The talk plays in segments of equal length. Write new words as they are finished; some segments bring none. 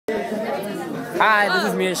Hi, this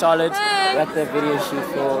is me and Charlotte. We're at the video shoot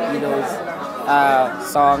for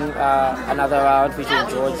Elo's song, Another Round, featuring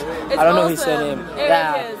George. I don't know his surname.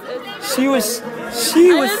 She was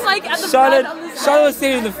like at the Charlotte was front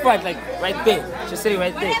sitting in the front, like right there. She's sitting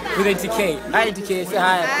right there with NTK. Hi NTK, say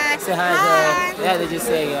hi. Say hi. Yeah, they're just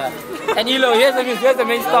saying And Elo, here's the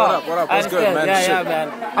main star. What up? What's good, man? Yeah, man.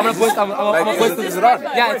 I'm gonna post it. Is it on?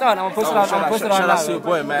 Yeah, it's on. I'm gonna post it on. Shout out to your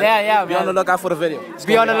boy, man. Yeah, Be on the lookout for the video.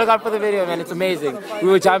 Be on the lookout for the video, man. It's amazing. We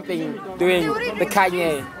were jumping, doing the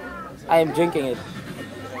Kanye. I am drinking it.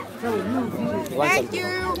 Thank you.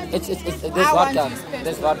 It's there's vodka.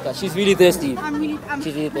 There's vodka. She's really thirsty.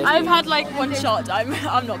 She's really thirsty. I've had like one shot. I'm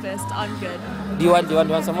not pissed. I'm good. Do you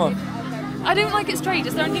want some more? I don't like it straight.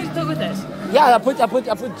 Is there anything to put with it? Yeah, I put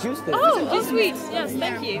juice there. Oh, sweet. Yes,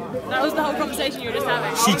 thank you. That was the whole conversation you were just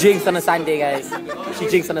having. She drinks on a Sunday, guys. She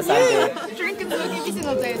drinks on a Sunday. Drinking every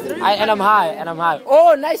single day. And I'm high.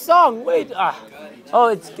 Oh, nice song. Wait. Oh,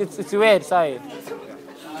 it's weird. Sorry.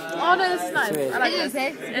 Oh no, this is nice. It's weird. I like this.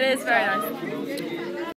 It is very nice.